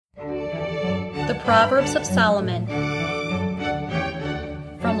The Proverbs of Solomon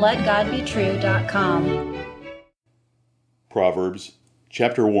from LetGodBetrue.com. Proverbs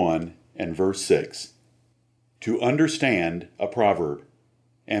chapter 1 and verse 6. To understand a proverb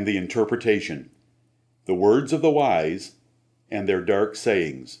and the interpretation, the words of the wise and their dark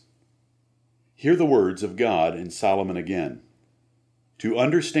sayings. Hear the words of God and Solomon again. To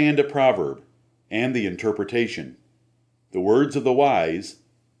understand a proverb and the interpretation, the words of the wise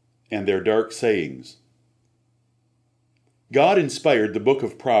and their dark sayings. God inspired the book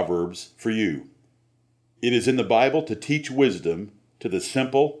of Proverbs for you. It is in the Bible to teach wisdom to the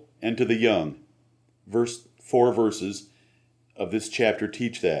simple and to the young. Four verses of this chapter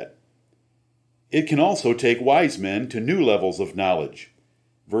teach that. It can also take wise men to new levels of knowledge.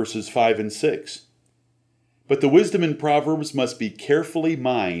 Verses 5 and 6. But the wisdom in Proverbs must be carefully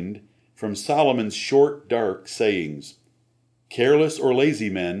mined from Solomon's short, dark sayings. Careless or lazy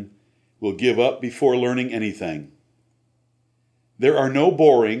men will give up before learning anything. There are no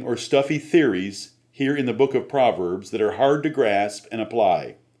boring or stuffy theories here in the book of Proverbs that are hard to grasp and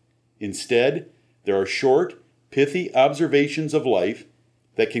apply. Instead, there are short, pithy observations of life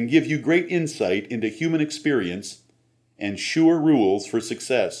that can give you great insight into human experience and sure rules for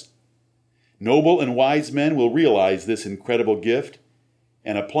success. Noble and wise men will realize this incredible gift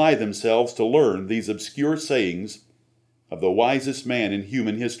and apply themselves to learn these obscure sayings of the wisest man in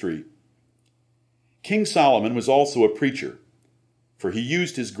human history. King Solomon was also a preacher, for he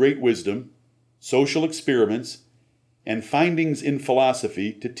used his great wisdom, social experiments, and findings in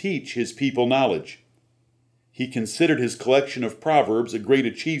philosophy to teach his people knowledge. He considered his collection of proverbs a great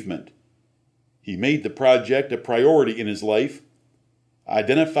achievement. He made the project a priority in his life,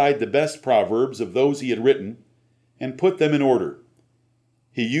 identified the best proverbs of those he had written, and put them in order.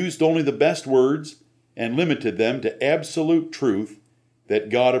 He used only the best words and limited them to absolute truth that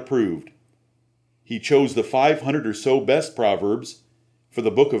God approved. He chose the 500 or so best proverbs for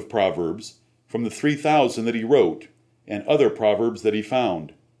the book of Proverbs from the 3,000 that he wrote and other proverbs that he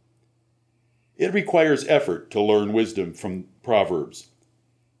found. It requires effort to learn wisdom from Proverbs.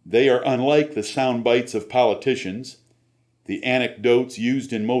 They are unlike the sound bites of politicians, the anecdotes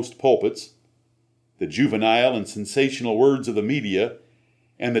used in most pulpits, the juvenile and sensational words of the media,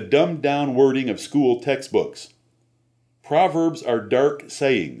 and the dumbed-down wording of school textbooks. Proverbs are dark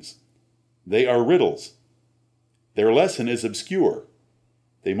sayings. They are riddles. Their lesson is obscure.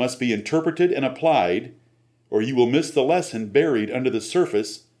 They must be interpreted and applied, or you will miss the lesson buried under the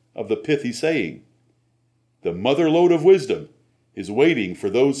surface of the pithy saying. The motherlode of wisdom is waiting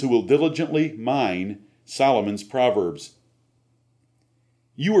for those who will diligently mine Solomon's Proverbs.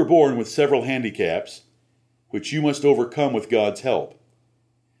 You were born with several handicaps, which you must overcome with God's help.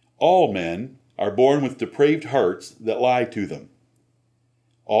 All men are born with depraved hearts that lie to them.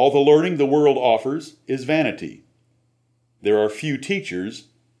 All the learning the world offers is vanity. There are few teachers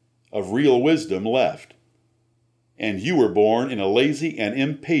of real wisdom left. And you were born in a lazy and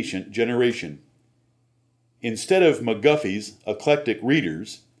impatient generation. Instead of McGuffey's eclectic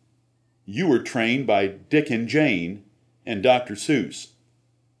readers, you were trained by Dick and Jane and Dr. Seuss.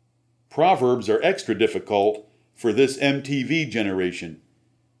 Proverbs are extra difficult for this MTV generation,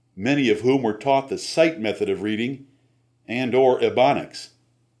 many of whom were taught the sight method of reading and or Ebonics.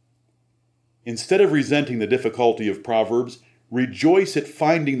 Instead of resenting the difficulty of Proverbs, rejoice at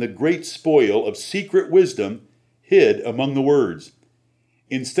finding the great spoil of secret wisdom hid among the words.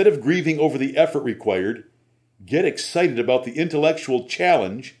 Instead of grieving over the effort required, get excited about the intellectual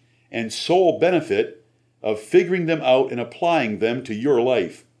challenge and soul benefit of figuring them out and applying them to your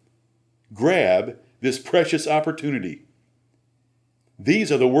life. Grab this precious opportunity.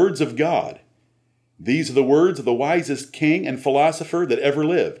 These are the words of God. These are the words of the wisest king and philosopher that ever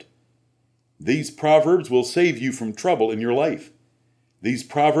lived. These proverbs will save you from trouble in your life. These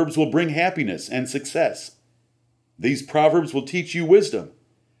proverbs will bring happiness and success. These proverbs will teach you wisdom,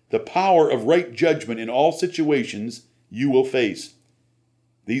 the power of right judgment in all situations you will face.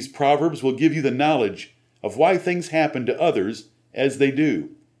 These proverbs will give you the knowledge of why things happen to others as they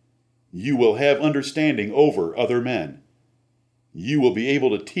do. You will have understanding over other men. You will be able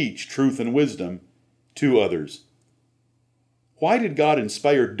to teach truth and wisdom to others. Why did God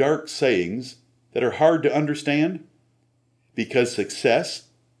inspire dark sayings that are hard to understand? Because success,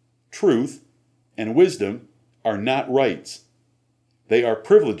 truth, and wisdom are not rights. They are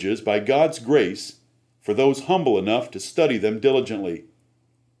privileges by God's grace for those humble enough to study them diligently.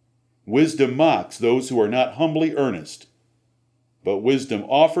 Wisdom mocks those who are not humbly earnest, but wisdom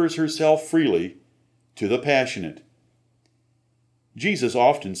offers herself freely to the passionate. Jesus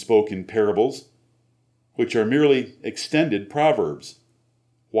often spoke in parables, which are merely extended proverbs.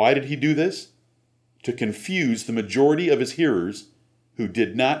 Why did he do this? to confuse the majority of his hearers who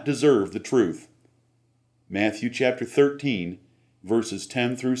did not deserve the truth. Matthew chapter 13, verses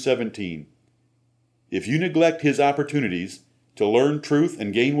 10 through 17. If you neglect his opportunities to learn truth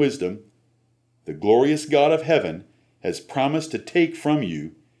and gain wisdom, the glorious God of heaven has promised to take from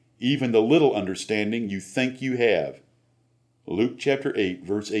you even the little understanding you think you have. Luke chapter 8,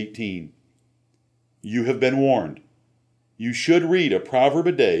 verse 18. You have been warned. You should read a proverb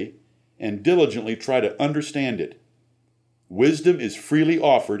a day and diligently try to understand it. Wisdom is freely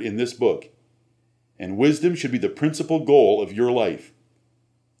offered in this book, and wisdom should be the principal goal of your life.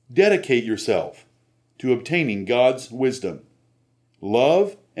 Dedicate yourself to obtaining God's wisdom.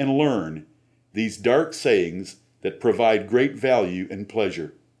 Love and learn these dark sayings that provide great value and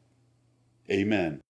pleasure. Amen.